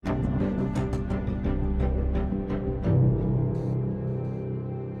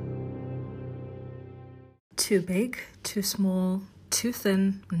too big, too small, too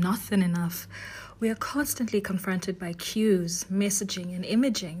thin, not thin enough. We are constantly confronted by cues, messaging, and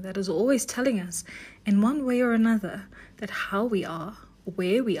imaging that is always telling us, in one way or another, that how we are,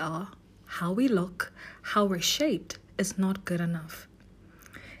 where we are, how we look, how we're shaped is not good enough.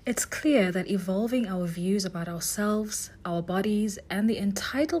 It's clear that evolving our views about ourselves, our bodies, and the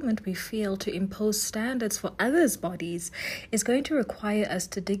entitlement we feel to impose standards for others' bodies is going to require us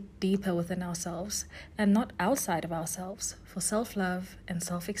to dig deeper within ourselves and not outside of ourselves for self-love and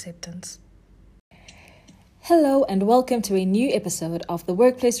self-acceptance. Hello and welcome to a new episode of The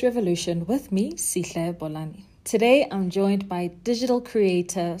Workplace Revolution with me, Sihle Bolani. Today, I'm joined by digital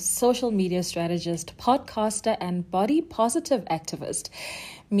creator, social media strategist, podcaster, and body positive activist,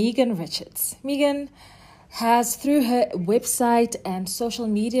 Megan Richards. Megan has, through her website and social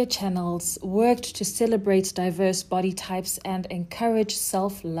media channels, worked to celebrate diverse body types and encourage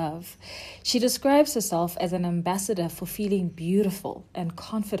self-love. She describes herself as an ambassador for feeling beautiful and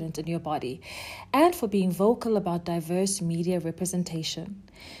confident in your body, and for being vocal about diverse media representation.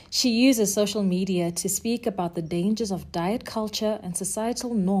 She uses social media to speak about the dangers of diet culture and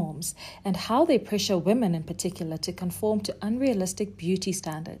societal norms and how they pressure women in particular to conform to unrealistic beauty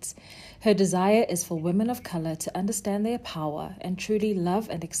standards. Her desire is for women of color to understand their power and truly love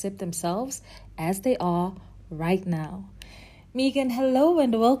and accept themselves as they are right now. Megan, hello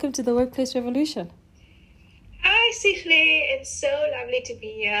and welcome to the Workplace Revolution. Hi, Sihle. It's so lovely to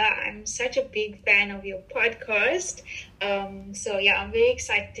be here. I'm such a big fan of your podcast. I'm very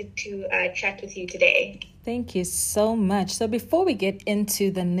excited to chat with you today. Thank you so much. So before we get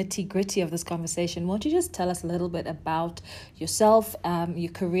into the nitty-gritty of this conversation, won't you just tell us a little bit about yourself,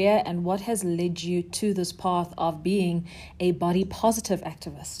 your career, and what has led you to this path of being a body positive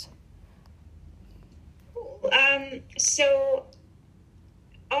activist? So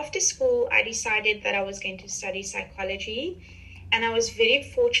after school, I decided that I was going to study psychology, and I was very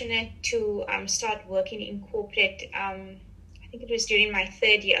fortunate to start working in corporate. I think it was during my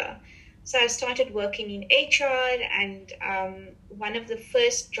third year. So I started working in HR, and one of the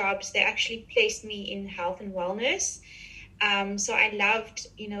first jobs, they actually placed me in health and wellness. So I loved,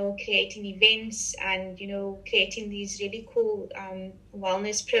 creating events and, creating these really cool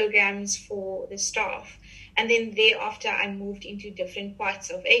wellness programs for the staff. And then thereafter, I moved into different parts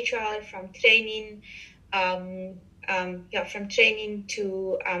of HR, from training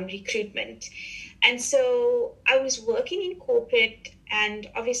to recruitment. And so I was working in corporate, and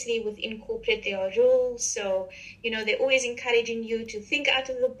obviously within corporate, there are rules. So, they're always encouraging you to think out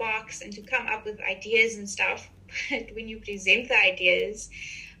of the box and to come up with ideas and stuff. But when you present the ideas,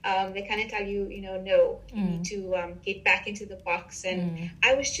 they kind of tell you, no, you need to get back into the box. And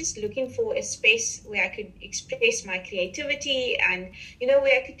I was just looking for a space where I could express my creativity and,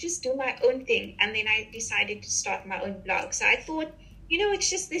 where I could just do my own thing. And then I decided to start my own blog. So I thought, it's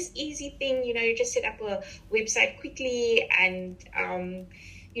just this easy thing, you just set up a website quickly and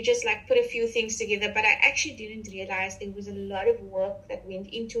you just put a few things together. But I actually didn't realize there was a lot of work that went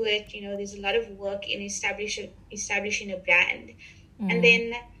into it. There's a lot of work in establishing a brand. And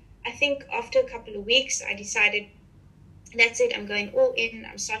then I think after a couple of weeks, I decided, that's it, I'm going all in.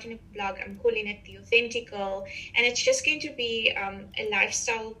 I'm starting a blog. I'm calling it The Authentic Girl. And it's just going to be a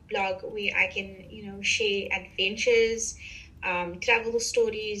lifestyle blog where I can, share adventures, travel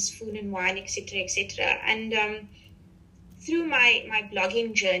stories, food and wine, etc., etc. And through my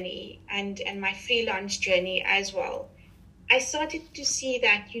blogging journey and my freelance journey as well, I started to see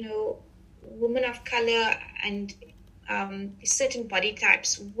that, women of color and certain body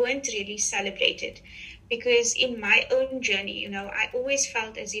types weren't really celebrated, because in my own journey, I always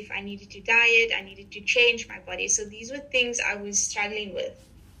felt as if I needed to diet, I needed to change my body. So these were things I was struggling with.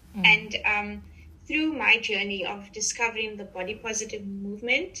 And through my journey of discovering the body positive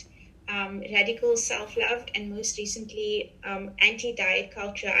movement, radical self-love, and most recently anti-diet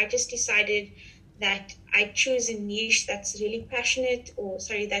culture, I just decided that I choose a niche that's really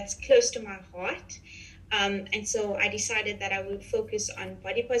that's close to my heart. And so I decided that I would focus on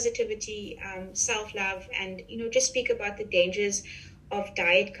body positivity, self-love, and, just speak about the dangers of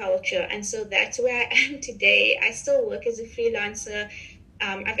diet culture. And so that's where I am today. I still work as a freelancer.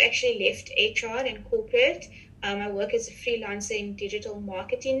 I've actually left HR and corporate. I work as a freelancer in digital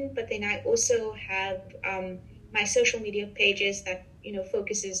marketing, but then I also have my social media pages that,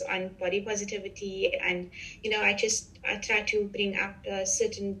 focuses on body positivity. And, I try to bring up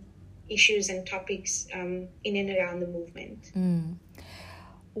certain issues and topics in and around the movement.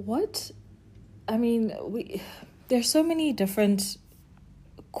 There's so many different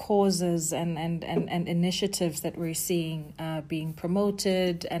causes and initiatives that we're seeing being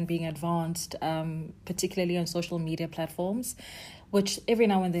promoted and being advanced, particularly on social media platforms, which every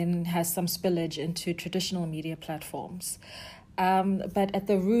now and then has some spillage into traditional media platforms. But at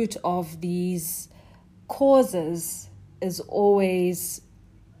the root of these causes is always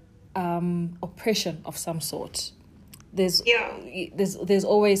oppression of some sort. There's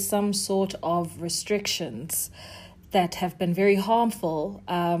always some sort of restrictions that have been very harmful,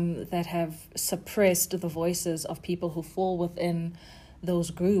 that have suppressed the voices of people who fall within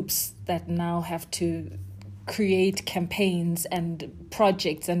those groups that now have to create campaigns and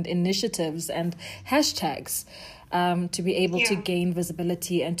projects and initiatives and hashtags to be able to gain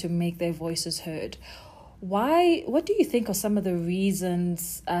visibility and to make their voices heard. What do you think are some of the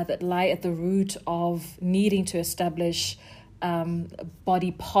reasons that lie at the root of needing to establish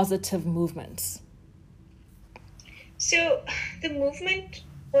body positive movements? So the movement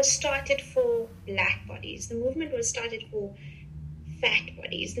was started for Black bodies. The movement was started for fat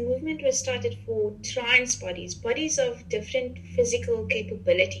bodies. The movement was started for trans bodies, bodies of different physical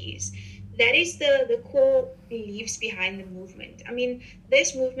capabilities. That is the core beliefs behind the movement. I mean,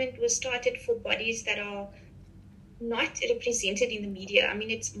 this movement was started for bodies that are not represented in the media. I mean,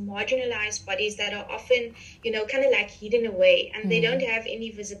 it's marginalized bodies that are often, kind of like hidden away, and they don't have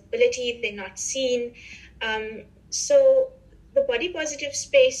any visibility. They're not seen. So the body positive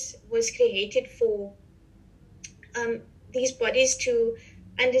space was created for these bodies to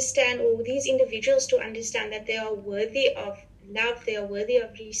understand, or these individuals to understand, that they are worthy of love, they are worthy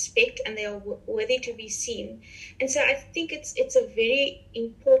of respect, and they are worthy to be seen. And so I think it's a very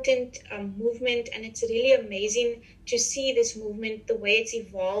important movement, and it's really amazing to see this movement, the way it's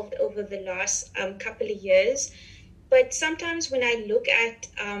evolved over the last couple of years. But sometimes when I look at,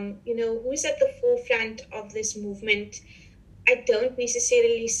 who's at the forefront of this movement, I don't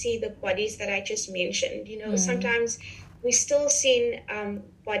necessarily see the bodies that I just mentioned. Sometimes we still see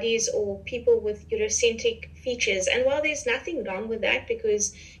bodies or people with Eurocentric features. And while there's nothing wrong with that,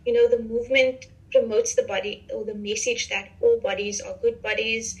 because, the movement promotes the body, or the message that all bodies are good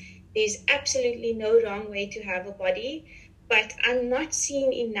bodies, there's absolutely no wrong way to have a body. But I'm not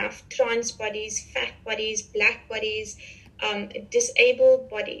seeing enough trans bodies, fat bodies, Black bodies, disabled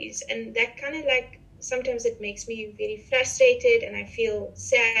bodies. And that kind of sometimes it makes me very frustrated, and I feel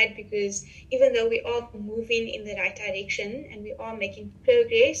sad, because even though we are moving in the right direction and we are making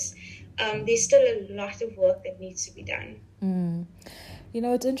progress, there's still a lot of work that needs to be done.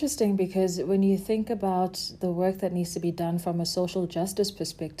 It's interesting, because when you think about the work that needs to be done from a social justice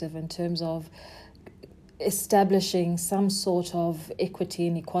perspective in terms of establishing some sort of equity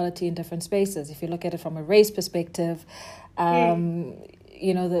and equality in different spaces. If you look at it from a race perspective,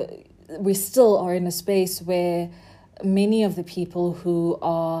 we still are in a space where many of the people who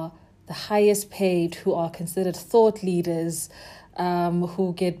are the highest paid, who are considered thought leaders,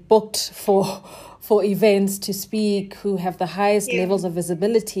 who get booked for events to speak, who have the highest levels of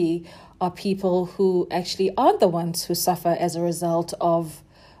visibility, are people who actually aren't the ones who suffer as a result of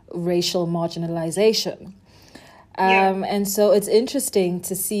racial marginalization. And so it's interesting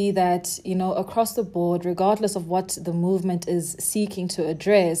to see that, across the board, regardless of what the movement is seeking to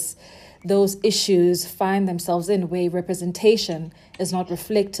address, those issues find themselves in where representation is not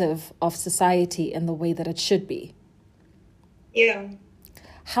reflective of society in the way that it should be. Yeah.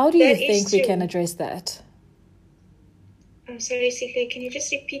 How do you think we can address that? I'm sorry, Sika, can you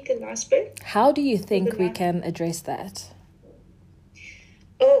just repeat the last bit? How do you think we can address that?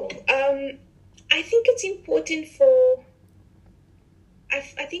 I think it's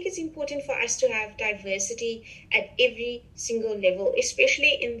important for us to have diversity at every single level,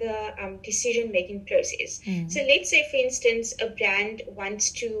 especially in the decision-making process. So let's say, for instance, a brand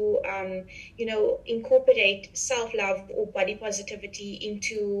wants to, incorporate self-love or body positivity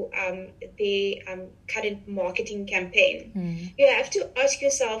into their current marketing campaign. You have to ask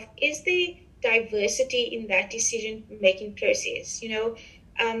yourself, is there diversity in that decision-making process?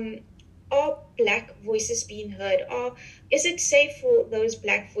 Are Black voices being heard? Or is it safe for those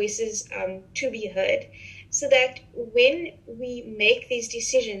Black voices to be heard? So that when we make these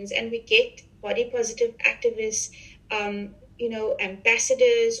decisions and we get body positive activists,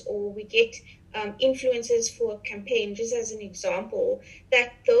 ambassadors, or we get influencers for a campaign, just as an example,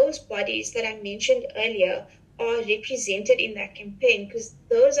 that those bodies that I mentioned earlier are represented in that campaign, because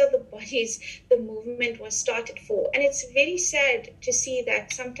those are the bodies the movement was started for. And it's very sad to see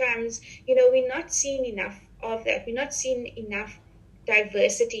that sometimes, we're not seeing enough of that. We're not seeing enough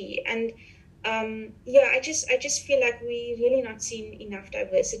diversity. And I just feel like we're really not seeing enough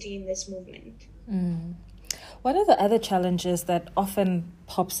diversity in this movement. One of the other challenges that often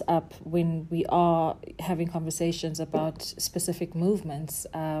pops up when we are having conversations about specific movements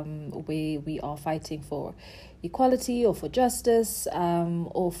where we are fighting for equality or for justice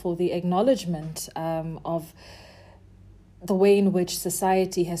or for the acknowledgement of the way in which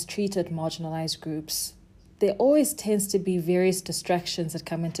society has treated marginalized groups, there always tends to be various distractions that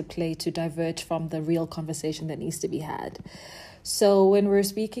come into play to divert from the real conversation that needs to be had. So when we're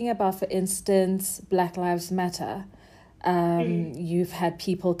speaking about, for instance, Black Lives Matter, you've had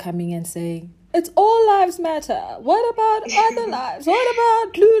people coming in saying, it's all lives matter. What about other lives? What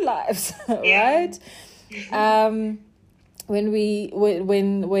about blue lives? Right? When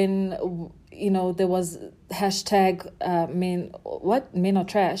there was hashtag men are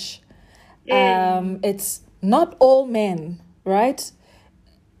trash. It's not all men, right?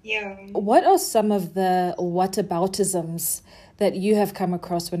 Yeah. What are some of the whataboutisms that you have come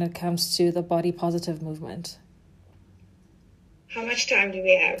across when it comes to the body positive movement? How much time do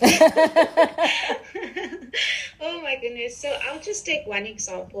we have? Oh my goodness. So I'll just take one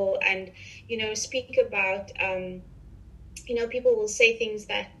example and, speak about, people will say things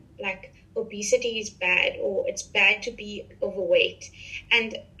that like obesity is bad or it's bad to be overweight.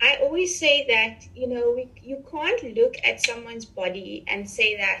 And I always say that, you can't look at someone's body and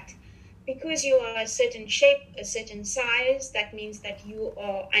say that because you are a certain shape, a certain size, that means that you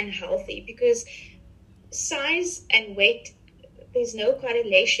are unhealthy, because size and weight, there's no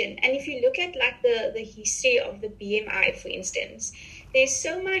correlation. And if you look at like the history of the BMI, for instance, there's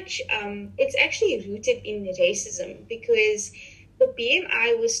so much, it's actually rooted in racism, because the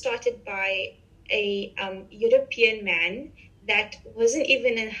BMI was started by a European man that wasn't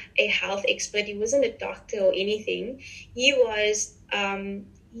even a health expert. He wasn't a doctor or anything. He was,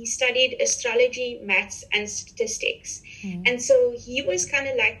 he studied astrology, maths, and statistics. And so he was kind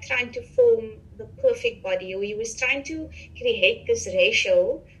of like trying to form the perfect body, or he was trying to create this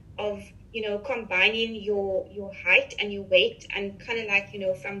ratio of, combining your height and your weight, and kind of like,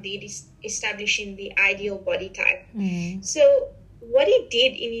 from there establishing the ideal body type. So what he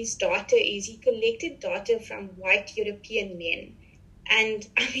did in his data is he collected data from white European men. And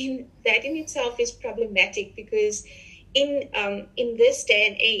I mean, that in itself is problematic, because in this day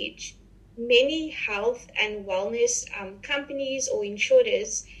and age, many health and wellness companies or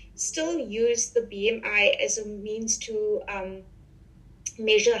insurers still use the BMI as a means to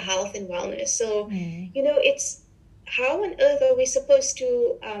measure health and wellness. So, it's how on earth are we supposed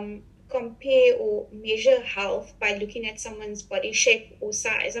to compare or measure health by looking at someone's body shape or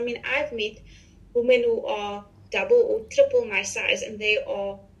size? I mean, I've met women who are double or triple my size, and they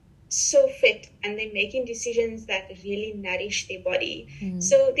are so fit, and they're making decisions that really nourish their body.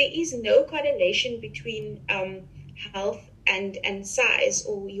 So there is no correlation between health and size,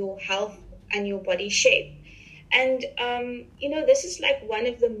 or your health and your body shape. And, this is like one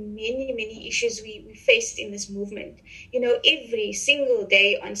of the many, many issues we faced in this movement. Every single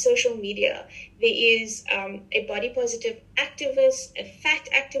day on social media, there is a body positive activist, a fat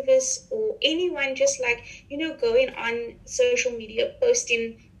activist, or anyone just like, going on social media,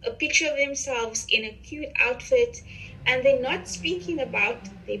 posting a picture of themselves in a cute outfit, and they're not speaking about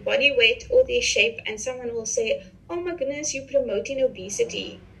their body weight or their shape. And someone will say, oh my goodness, you're promoting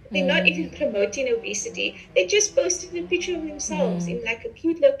obesity. They're not even promoting obesity. They just posted a picture of themselves in like a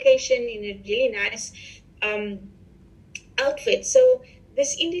cute location in a really nice outfit. So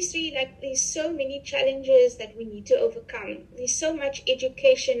this industry, like, there's so many challenges that we need to overcome. There's so much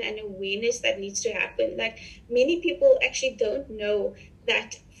education and awareness that needs to happen. Like, many people actually don't know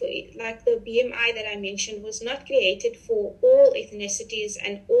that like the BMI that I mentioned was not created for all ethnicities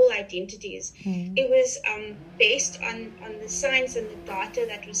and all identities. It was based on the science and the data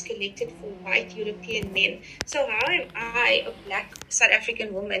that was collected for white European men. So how am I, a Black South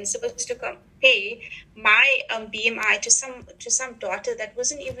African woman, supposed to compare my BMI to some data that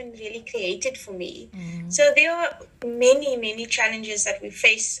wasn't even really created for me? So there are many, many challenges that we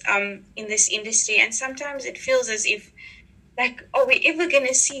face in this industry, and sometimes it feels as if, like, are we ever going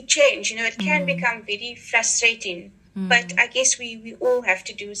to see change? It can become very frustrating, but I guess we all have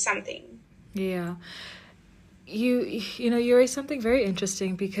to do something. Yeah. You raised something very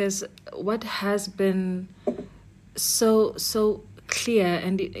interesting, because what has been so clear,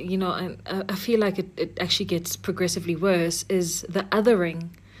 and, and I feel like it actually gets progressively worse, is the othering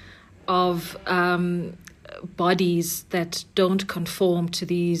of bodies that don't conform to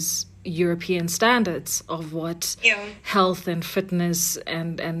these European standards of what health and fitness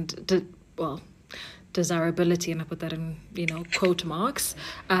and desirability, and I put that in quote marks,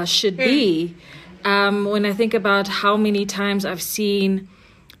 should be. When I think about how many times I've seen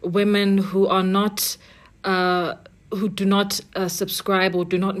women who are not who do not subscribe or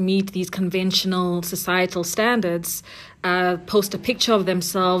do not meet these conventional societal standards post a picture of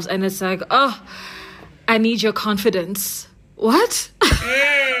themselves, and it's like, oh, I need your confidence. What?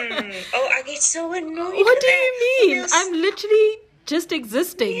 Oh, I get so annoyed. What do you mean? I'm literally just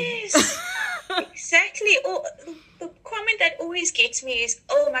existing. Yes, exactly. Or the comment that always gets me is,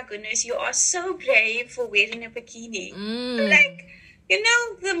 oh my goodness, you are so brave for wearing a bikini. Like,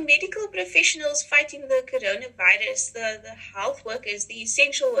 the medical professionals fighting the coronavirus, the health workers, the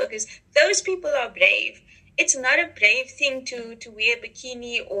essential workers, those people are brave. It's not a brave thing to wear a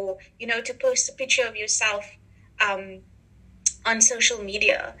bikini or, to post a picture of yourself on social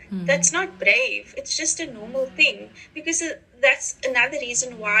media. That's not brave. It's just a normal thing, because that's another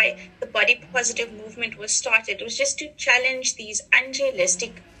reason why the body positive movement was started. It was just to challenge these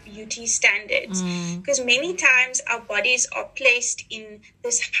unrealistic beauty standards, because many times our bodies are placed in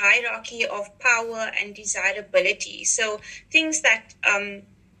this hierarchy of power and desirability. So things that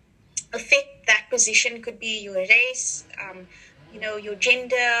affect that position could be your race, your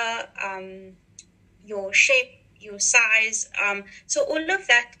gender, your shape, your size. So all of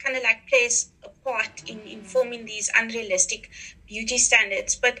that kind of like plays a part in forming these unrealistic beauty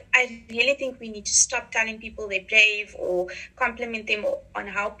standards. But I really think we need to stop telling people they're brave or compliment them on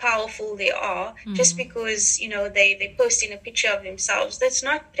how powerful they are just because, they posting a picture of themselves. That's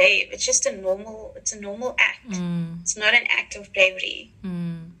not brave. It's just a normal act. It's not an act of bravery.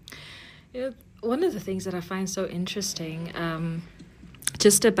 One of the things that I find so interesting,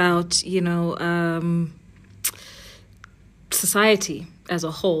 just about, society as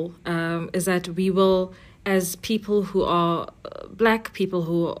a whole, is that we will, as people who are Black, people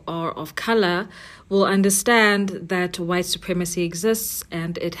who are of color, will understand that white supremacy exists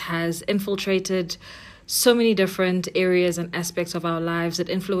and it has infiltrated so many different areas and aspects of our lives. It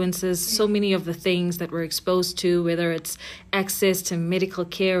influences so many of the things that we're exposed to, whether it's access to medical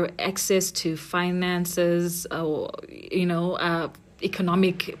care, access to finances, or,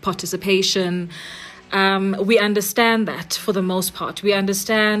 economic participation. We understand that for the most part. We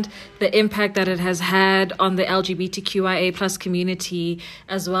understand the impact that it has had on the LGBTQIA plus community,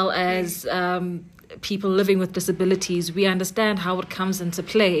 as well as people living with disabilities. We understand how it comes into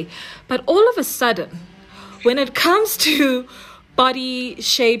play. But all of a sudden, when it comes to body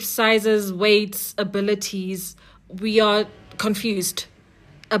shapes, sizes, weights, abilities, we are confused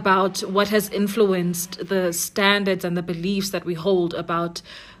about what has influenced the standards and the beliefs that we hold about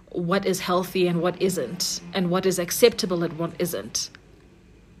what is healthy and what isn't, and what is acceptable and what isn't.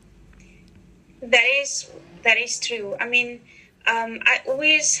 That is true. I mean, I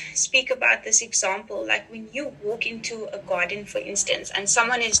always speak about this example, like when you walk into a garden, for instance, and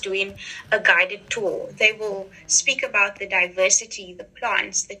someone is doing a guided tour, they will speak about the diversity, the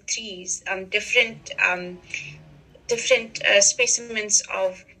plants, the trees, different specimens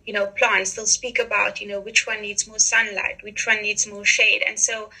of plants. They'll speak about which one needs more sunlight, which one needs more shade. And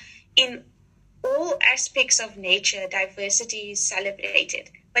so in all aspects of nature, diversity is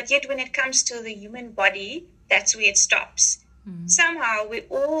celebrated. But yet when it comes to the human body, that's where it stops. Somehow we're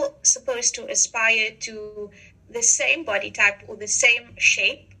all supposed to aspire to the same body type or the same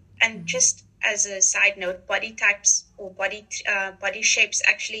shape. And just as a side note, body types or body shapes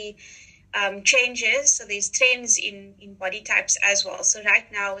actually changes. So there's trends in body types as well. So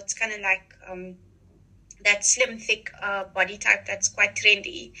right now it's kind of like that slim, thick body type that's quite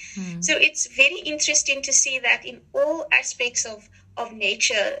trendy. So it's very interesting to see that in all aspects of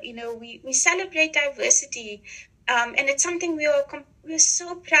nature, we celebrate diversity. And it's something we're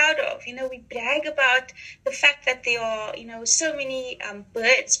so proud of. We brag about the fact that there are, so many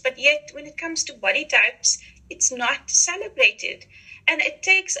birds, but yet when it comes to body types, it's not celebrated. And it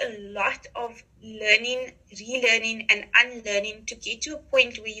takes a lot of learning, relearning, and unlearning to get to a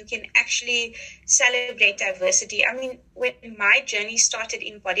point where you can actually celebrate diversity. I mean, when my journey started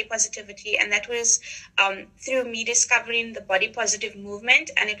in body positivity, and that was through me discovering the body positive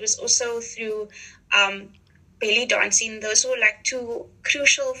movement, and it was also through belly dancing. Those were like two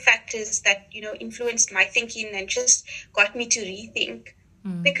crucial factors that, influenced my thinking and just got me to rethink.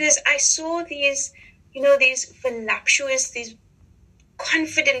 Because I saw these voluptuous, these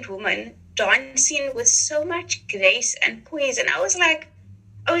confident women dancing with so much grace and poise. And I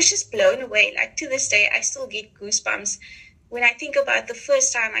was just blown away. Like to this day, I still get goosebumps when I think about the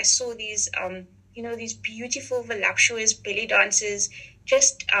first time I saw these, these beautiful, voluptuous belly dancers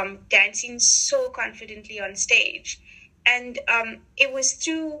just dancing so confidently on stage. And it was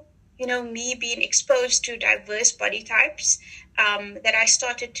through, me being exposed to diverse body types that I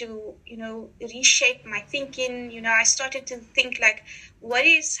started to, reshape my thinking. I started to think like, what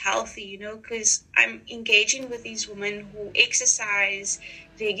is healthy, because I'm engaging with these women who exercise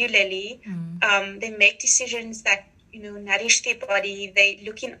regularly. They make decisions that, nourish their body. They're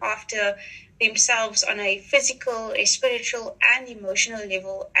looking after themselves on a physical, a spiritual, and emotional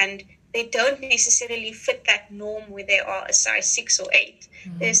level. And they don't necessarily fit that norm where they are a size 6 or 8.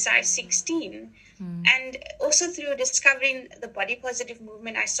 They're size 16. And also through discovering the body positive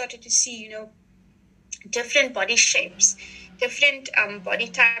movement, I started to see, different body shapes, different body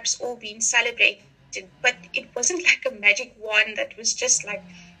types all being celebrated. But it wasn't like a magic wand that was just like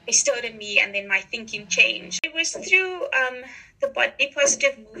bestowed on me and then my thinking changed. It was through the body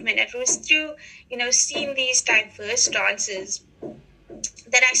positive movement. It was through, seeing these diverse dances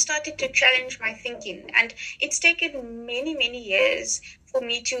that I started to challenge my thinking. And it's taken many, many years for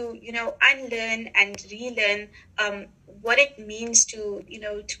me to, unlearn and relearn what it means to,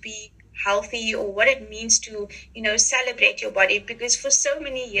 to be healthy, or what it means to, celebrate your body. Because for so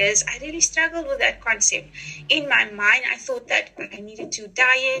many years, I really struggled with that concept. In my mind, I thought that I needed to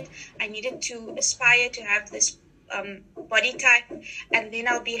diet, I needed to aspire to have this body type, and then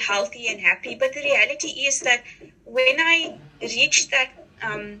I'll be healthy and happy. But the reality is that when I reached that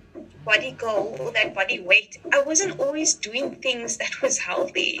body goal or that body weight, I wasn't always doing things that was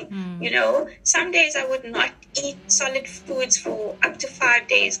healthy. Some days I would not eat solid foods for up to 5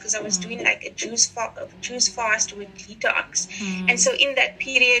 days because I was doing like a juice fast with detox. And so in that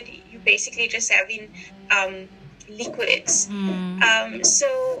period, you're basically just having liquids.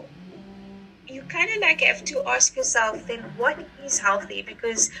 So you kind of like have to ask yourself then, what is healthy?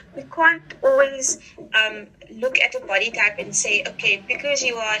 Because we can't always look at a body type and say, okay, because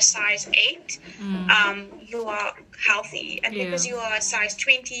you are size 8, you are healthy, and because you are size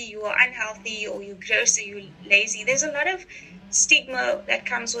 20, you are unhealthy, or you're gross, or you're lazy. There's a lot of stigma that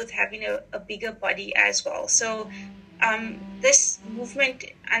comes with having a bigger body as well. So this movement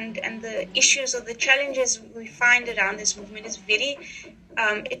and the issues or the challenges we find around this movement is very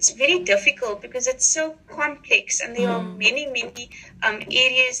it's very difficult because it's so complex, and there are many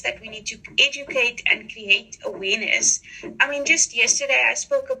areas that we need to educate and create awareness. I mean, just yesterday I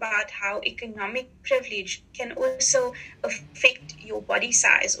spoke about how economic privilege can also affect your body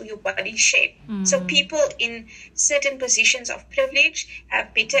size or your body shape. So people in certain positions of privilege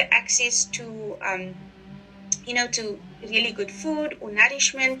have better access to to really good food or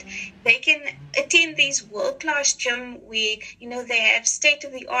nourishment. They can attend these world-class gym where, they have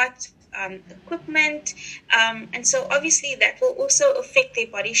state-of-the-art equipment. And so obviously that will also affect their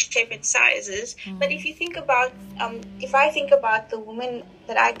body shape and sizes. But if you think about, if I think about the women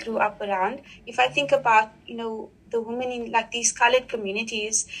that I grew up around, if I think about, the women in like these colored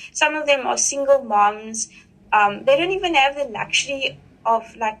communities, some of them are single moms. They don't even have the luxury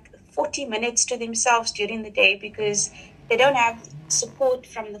of like 40 minutes to themselves during the day because they don't have support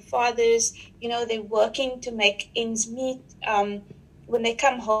from the fathers. They're working to make ends meet. When they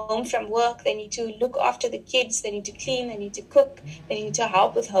come home from work, they need to look after the kids. They need to clean. They need to cook. They need to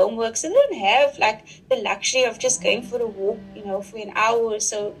help with homework. So they don't have like the luxury of just going for a walk, for an hour or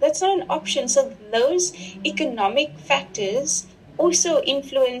so. That's not an option. So those economic factors also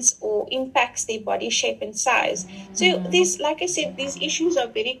influence or impacts their body shape and size. So there's, like I said, these issues are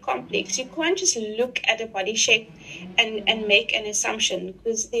very complex. You can't just look at a body shape and make an assumption,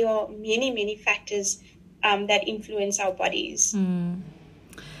 because there are many factors that influence our bodies.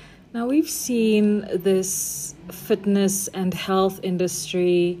 Now, we've seen this fitness and health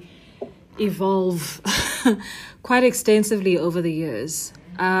industry evolve quite extensively over the years.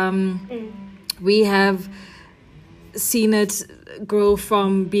 We have seen it grow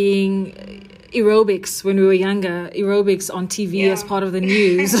from being aerobics when we were younger, aerobics on TV as part of the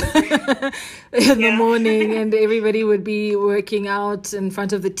news in the morning, and everybody would be working out in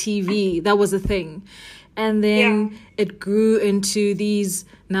front of the TV. That was a thing. And then it grew into these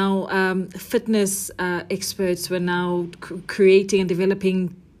now fitness experts were now creating and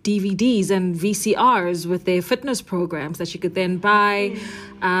developing DVDs and VCRs with their fitness programs that you could then buy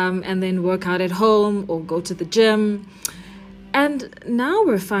and then work out at home or go to the gym. And now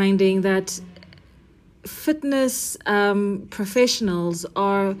we're finding that fitness professionals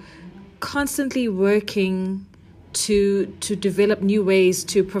are constantly working to develop new ways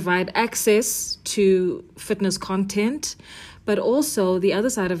to provide access to fitness content. But also the other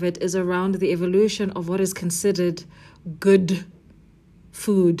side of it is around the evolution of what is considered good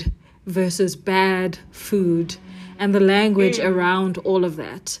food versus bad food and the language around all of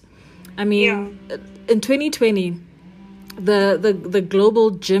that. I mean, in 2020, the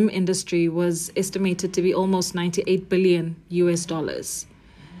global gym industry was estimated to be almost $98 billion US.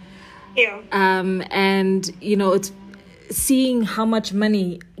 And it's seeing how much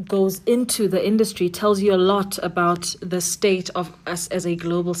money goes into the industry tells you a lot about the state of us as a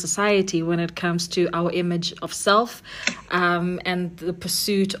global society when it comes to our image of self, and the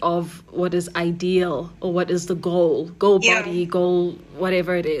pursuit of what is ideal or what is the goal body, goal,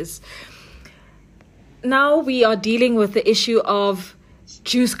 whatever it is. Now we are dealing with the issue of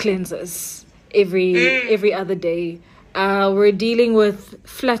juice cleansers every other day. We're dealing with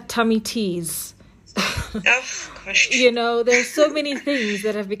flat tummy teas. Oh, gosh. There's so many things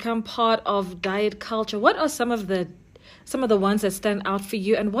that have become part of diet culture. What are some of the ones that stand out for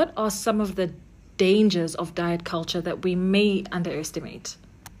you, and what are some of the dangers of diet culture that we may underestimate?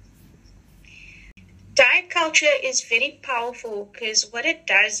 Diet culture is very powerful because what it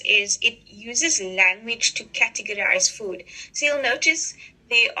does is it uses language to categorize food. So you'll notice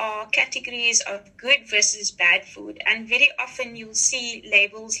there are categories of good versus bad food, and very often you'll see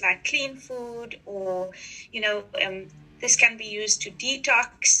labels like clean food, or this can be used to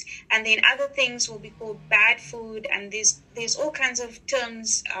detox, and then other things will be called bad food, and there's all kinds of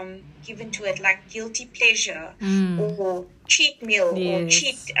terms given to it, like guilty pleasure or cheat meal or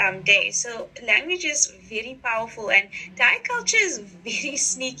cheat day. So language is very powerful, and diet culture is very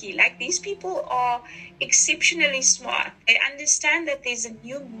sneaky. Like, these people are exceptionally smart. They understand that there's a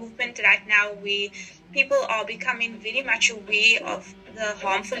new movement right now where people are becoming very much aware of the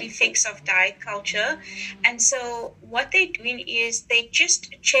harmful effects of diet culture. And so what they're doing is they're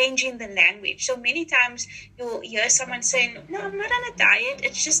just changing the language. So many times you'll hear someone saying, no, I'm not on a diet,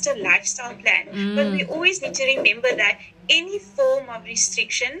 it's just a lifestyle plan. But we always need to remember that any form of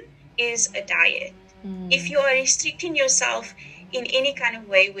restriction is a diet. If you are restricting yourself in any kind of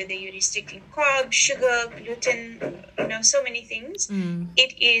way, whether you're restricting carbs, sugar, gluten, so many things,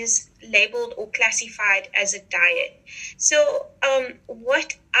 it is labeled or classified as a diet. So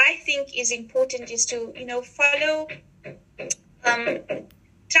what I think is important is to, follow,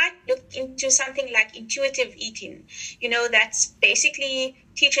 try to look into something like intuitive eating, that's basically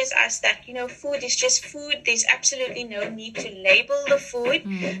teaches us that, food is just food. There's absolutely no need to label the food.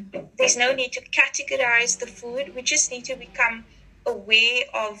 There's no need to categorize the food. We just need to become aware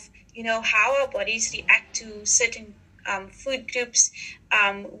of, how our bodies react to certain food groups.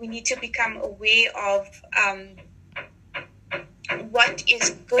 We need to become aware of what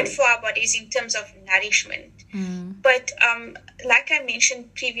is good for our bodies in terms of nourishment. But like I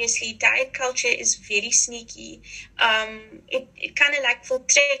mentioned previously, diet culture is very sneaky. It kind of like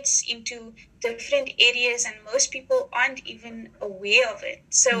filtrates into different areas, and most people aren't even aware of it.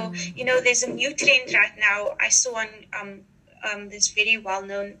 So, there's a new trend right now I saw on this very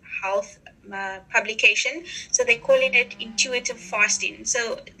well-known health publication. So they're calling it intuitive fasting.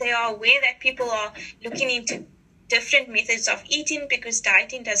 So they are aware that people are looking into different methods of eating because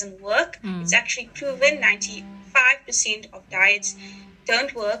dieting doesn't work. It's actually proven 95% of diets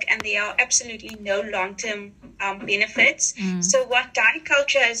don't work, and there are absolutely no long-term benefits. So what diet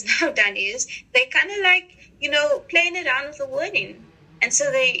culture has now done is they kind of like, playing around with the wording. And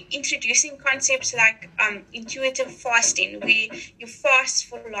so they're introducing concepts like intuitive fasting, where you fast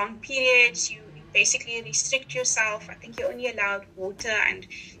for long periods, you basically restrict yourself. I think you're only allowed water and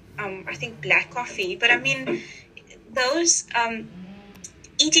I think black coffee. But I mean, those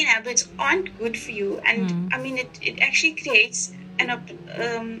eating habits aren't good for you. And I mean, it actually creates a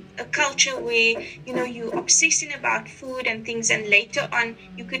culture where, you're obsessing about food and things, and later on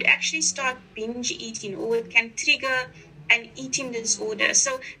you could actually start binge eating, or it can trigger an eating disorder.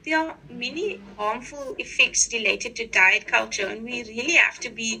 So there are many harmful effects related to diet culture, and we really have to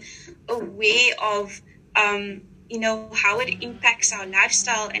be aware of how it impacts our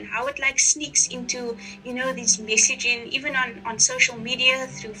lifestyle and how it like sneaks into this messaging, even on social media,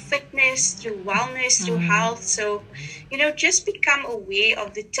 through fitness, through wellness, through health. So just become aware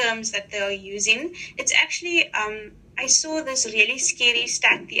of the terms that they are using. It's actually I saw this really scary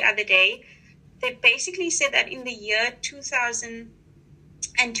stat the other day. They basically said that in the year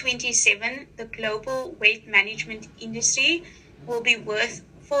 2027, the global weight management industry will be worth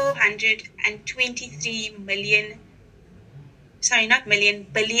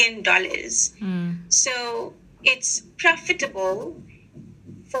billion dollars. So it's profitable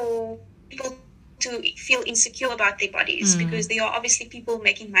for people to feel insecure about their bodies because there are obviously people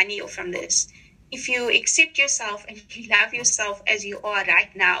making money from this. If you accept yourself and you love yourself as you are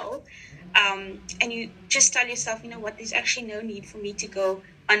right now, and you just tell yourself, there's actually no need for me to go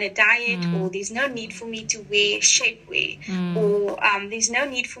on a diet, or there's no need for me to wear shapewear, or there's no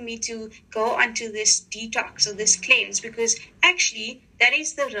need for me to go onto this detox or this cleanse, because actually that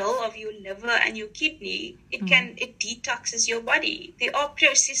is the role of your liver and your kidney. It detoxes your body. There are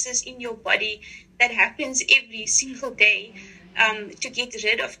processes in your body that happens every single day to get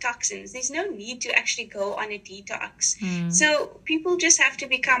rid of toxins. There's no need to actually go on a detox. So people just have to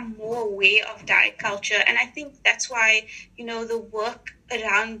become more aware of diet culture. And I think that's why, the work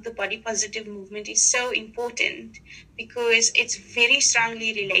around the body positive movement is so important, because it's very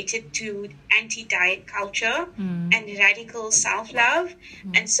strongly related to anti-diet culture and radical self-love.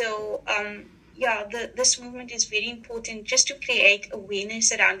 And so, this movement is very important just to create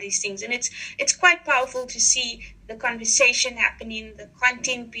awareness around these things. And it's quite powerful to see the conversation happening, the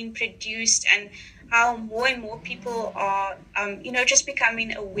content being produced, and how more and more people are, just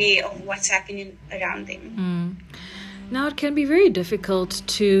becoming aware of what's happening around them. Now, it can be very difficult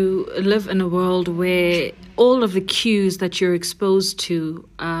to live in a world where all of the cues that you're exposed to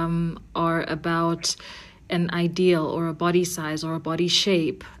are about an ideal or a body size or a body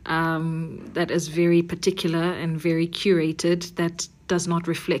shape that is very particular and very curated, that does not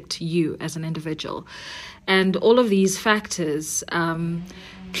reflect you as an individual. And all of these factors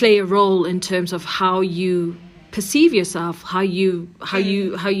play a role in terms of how you perceive yourself, how you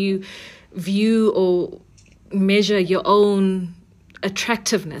view or measure your own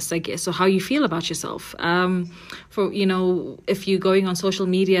attractiveness, I guess, or how you feel about yourself. If you're going on social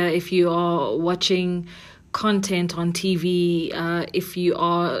media, if you are watching content on TV, if you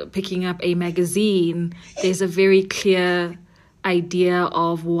are picking up a magazine, there's a very clear idea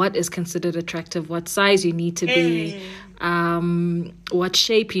of what is considered attractive, what size you need to be, what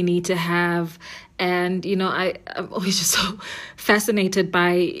shape you need to have. And, I'm always just so fascinated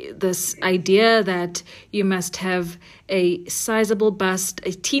by this idea that you must have a sizable bust,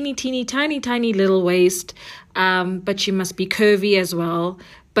 a teeny, tiny little waist, but you must be curvy as well.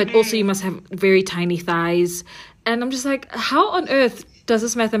 But also you must have very tiny thighs. And I'm just like, how on earth does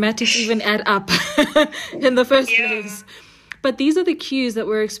this mathematics even add up in the first place? But these are the cues that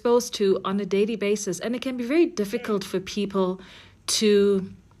we're exposed to on a daily basis. And it can be very difficult for people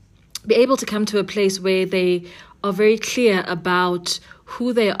to be able to come to a place where they are very clear about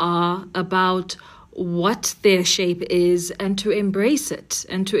who they are, about what their shape is, and to embrace it,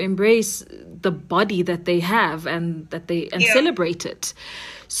 and to embrace the body that they have and celebrate it.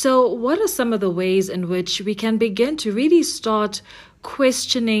 So what are some of the ways in which we can begin to really start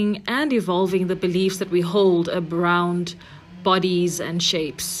questioning and evolving the beliefs that we hold around bodies and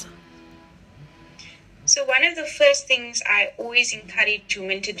shapes? So one of the first things I always encourage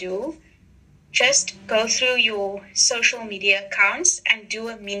women to do, just go through your social media accounts and do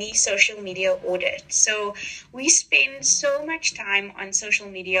a mini social media audit. So we spend so much time on social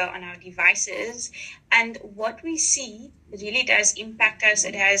media on our devices, and what we see really does impact us.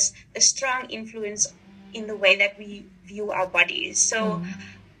 It has a strong influence in the way that we view our bodies. So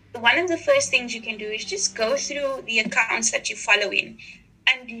one of the first things you can do is just go through the accounts that you're following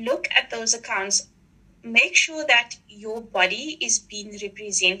and look at those accounts. Make sure that your body is being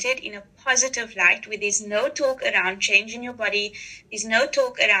represented in a positive light, where there's no talk around changing your body, there's no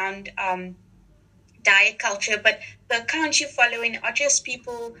talk around diet culture, but the accounts you're following are just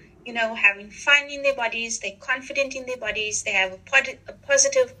people, having fun in their bodies, they're confident in their bodies, they have a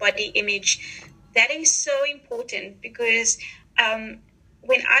positive body image. That is so important, because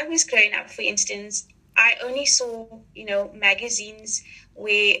when I was growing up, for instance, I only saw, magazines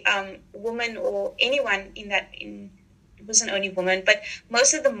where women or anyone it wasn't only women, but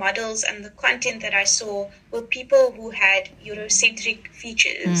most of the models and the content that I saw were people who had Eurocentric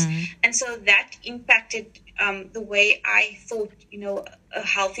features. And so that impacted the way I thought, a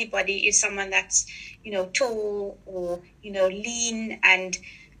healthy body is someone that's, tall or, lean. And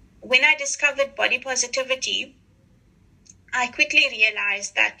when I discovered body positivity, I quickly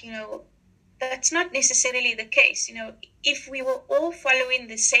realized that, that's not necessarily the case. If we were all following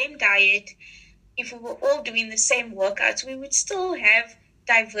the same diet, if we were all doing the same workouts, we would still have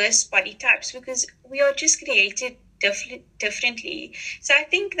diverse body types, because we are just created differently. So I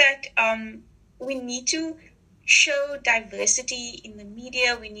think that we need to show diversity in the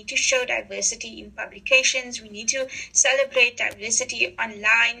media. We need to show diversity in publications. We need to celebrate diversity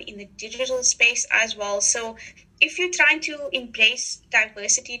online in the digital space as well. So if you're trying to embrace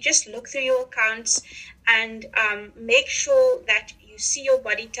diversity, just look through your accounts and make sure that you see your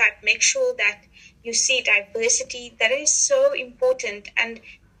body type, make sure that you see diversity. That is so important. And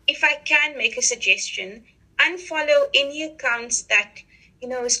if I can make a suggestion, unfollow any accounts that,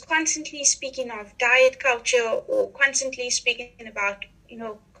 is constantly speaking of diet culture, or constantly speaking about,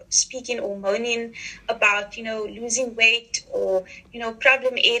 speaking or moaning about, losing weight or,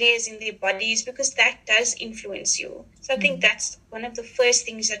 problem areas in their bodies, because that does influence you. So I think that's one of the first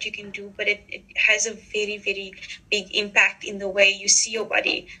things that you can do, but it has a very, very big impact in the way you see your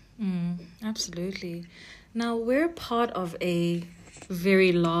body. Absolutely. Now, we're part of a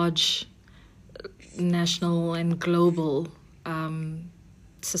very large national and global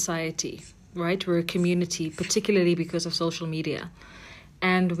society, right? We're a community, particularly because of social media.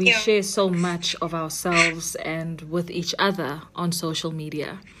 And we share so much of ourselves and with each other on social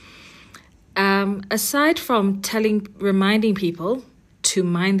media. Aside from reminding people to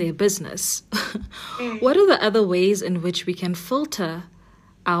mind their business, what are the other ways in which we can filter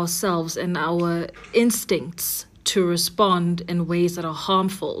ourselves and our instincts to respond in ways that are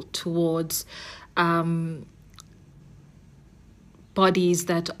harmful towards bodies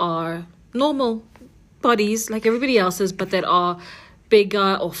that are normal bodies like everybody else's, but that are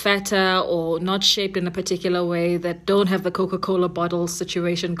bigger or fatter or not shaped in a particular way, that don't have the Coca-Cola bottle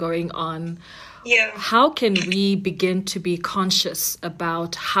situation going on? Yeah. How can we begin to be conscious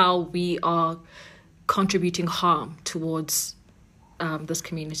about how we are contributing harm towards this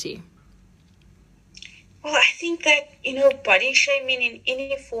community? Well, I think that, body shaming in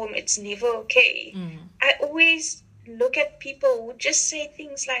any form, it's never okay. I always look at people who just say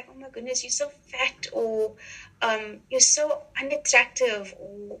things like, oh my goodness, you're so fat, or you're so unattractive,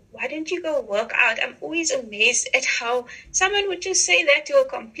 or why don't you go work out? I'm always amazed at how someone would just say that to a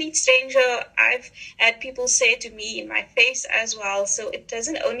complete stranger. I've had people say it to me in my face as well. So it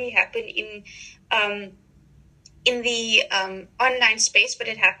doesn't only happen in the online space, but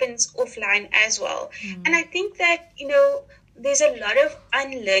it happens offline as well. And I think that, there's a lot of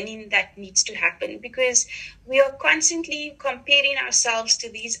unlearning that needs to happen, because we are constantly comparing ourselves to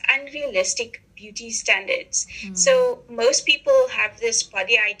these unrealistic beauty standards. So most people have this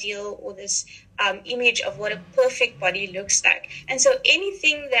body ideal or this image of what a perfect body looks like. And so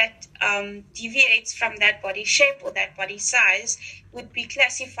anything that deviates from that body shape or that body size would be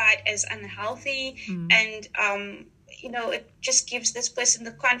classified as unhealthy. And it just gives this person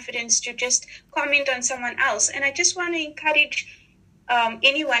the confidence to just comment on someone else. And I just want to encourage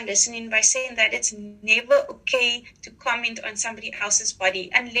anyone listening by saying that it's never okay to comment on somebody else's body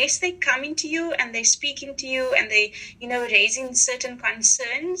unless they're coming to you and they're speaking to you and they, raising certain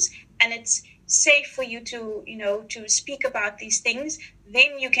concerns, and it's safe for you to, to speak about these things.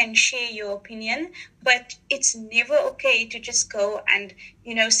 Then you can share your opinion, but it's never okay to just go and,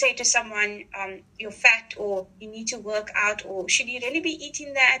 say to someone, you're fat, or you need to work out, or should you really be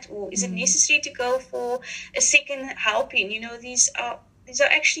eating that, or is it necessary to go for a second helping? These are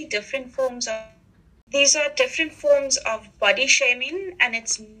actually different forms of body shaming, and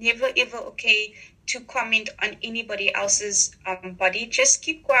it's never ever okay to comment on anybody else's body. Just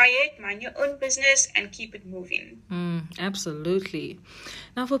keep quiet, mind your own business, and keep it moving. Absolutely.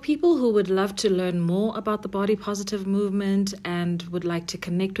 Now, for people who would love to learn more about the body positive movement and would like to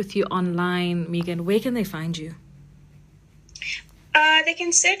connect with you online, Megan, where can they find you? They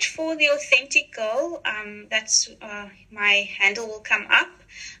can search for The Authentic Girl. That's my handle will come up.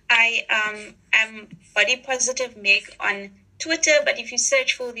 I am Body Positive Meg on Twitter, but if you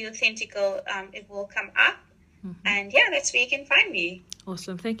search for The Authentic Girl, it will come up. And that's where you can find me.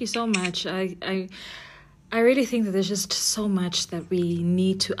 Awesome. Thank you so much. I really think that there's just so much that we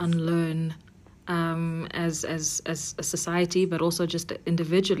need to unlearn as a society, but also just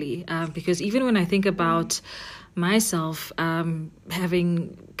individually. Because even when I think about myself,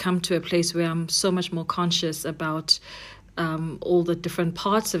 having come to a place where I'm so much more conscious about all the different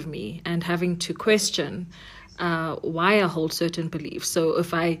parts of me and having to question why I hold certain beliefs. So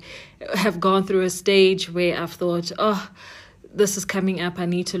if I have gone through a stage where I've thought, oh, this is coming up, I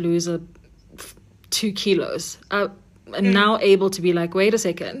need to lose 2 kilos. I'm now able to be like, wait a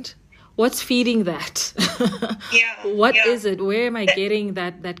second, what's feeding that? What is it? Where am I getting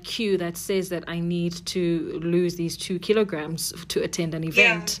that cue that says that I need to lose these 2 kilograms to attend an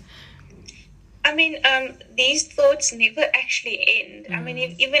event? I mean, these thoughts never actually end. I mean,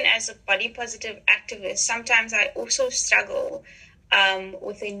 even as a body positive activist, sometimes I also struggle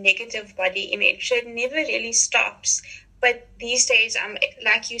with a negative body image. So it never really stops. But these days,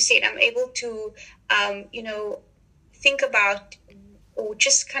 like you said, I'm able to, think about or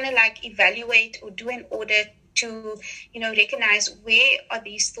just kind of like evaluate or do an audit to, recognize where are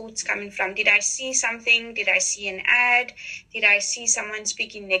these thoughts coming from. Did I see something? Did I see an ad? Did I see someone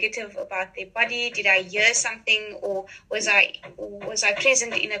speaking negative about their body? Did I hear something? Or was I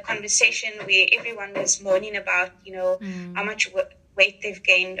present in a conversation where everyone was moaning about, how much weight weight they've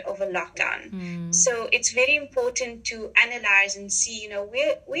gained over lockdown. So it's very important to analyze and see,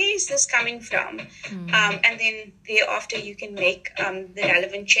 where is this coming from? And then thereafter you can make the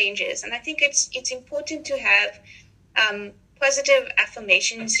relevant changes. And I think it's important to have positive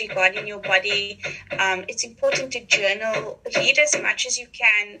affirmations regarding your body. It's important to journal, read as much as you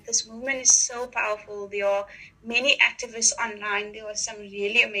can. This movement is so powerful. There are many activists online. There are some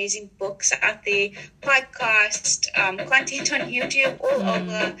really amazing books out there, podcast, content on YouTube, all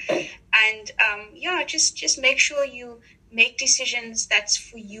over. And just make sure you make decisions that's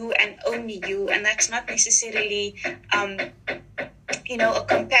for you and only you. And that's not necessarily, a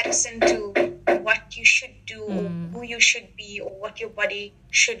comparison to what you should do or who you should be or what your body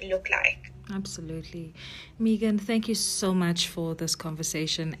should look like. Absolutely. Megan, thank you so much for this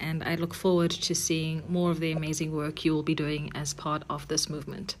conversation, and I look forward to seeing more of the amazing work you will be doing as part of this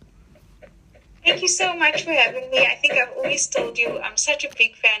movement. Thank you so much for having me. I think I've always told you I'm such a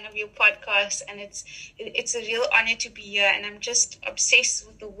big fan of your podcast, and it's a real honor to be here, and I'm just obsessed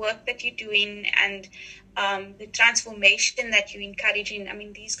with the work that you're doing and the transformation that you're encouraging. I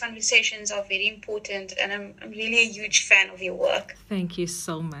mean, these conversations are very important, and I'm really a huge fan of your work. Thank you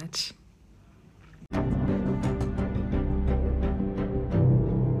so much.